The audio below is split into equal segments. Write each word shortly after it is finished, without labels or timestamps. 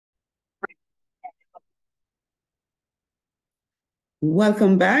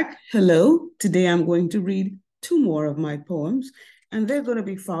Welcome back. Hello. Today I'm going to read two more of my poems, and they're going to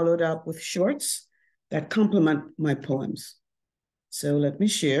be followed up with shorts that complement my poems. So let me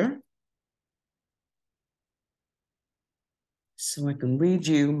share so I can read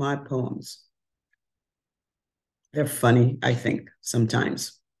you my poems. They're funny, I think,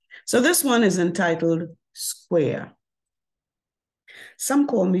 sometimes. So this one is entitled Square. Some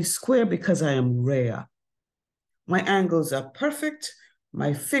call me square because I am rare. My angles are perfect,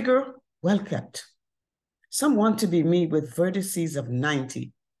 my figure well kept. Some want to be me with vertices of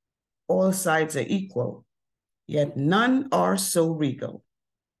 90. All sides are equal, yet none are so regal.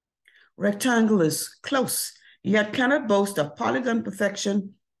 Rectangle is close, yet cannot boast of polygon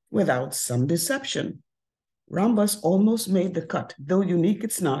perfection without some deception. Rhombus almost made the cut, though unique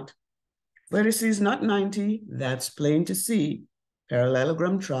it's not. Vertices not 90, that's plain to see.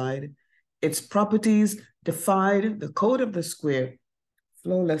 Parallelogram tried. Its properties defied the code of the square.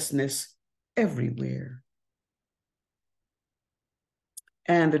 Flawlessness everywhere.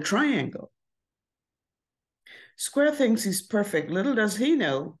 And the triangle. Square thinks he's perfect. Little does he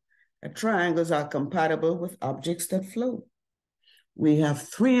know that triangles are compatible with objects that flow. We have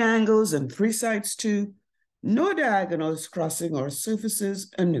three angles and three sides too. No diagonals crossing or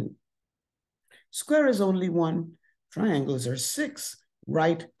surfaces anew. Square is only one. Triangles are six.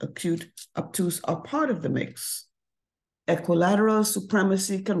 Right, acute, obtuse are part of the mix. Equilateral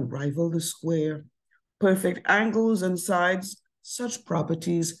supremacy can rival the square. Perfect angles and sides, such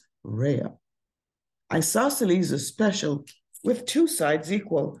properties rare. Isosceles is special, with two sides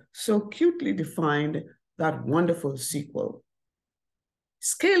equal, so cutely defined, that wonderful sequel.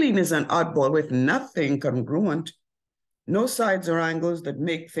 Scalene is an oddball with nothing congruent, no sides or angles that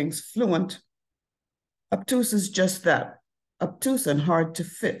make things fluent. Obtuse is just that, obtuse and hard to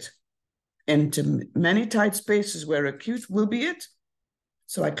fit into many tight spaces where acute will be it.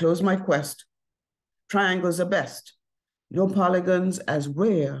 So I close my quest. Triangles are best, no polygons as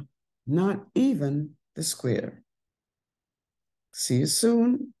rare, not even the square. See you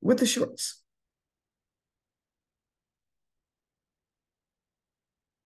soon with the shorts.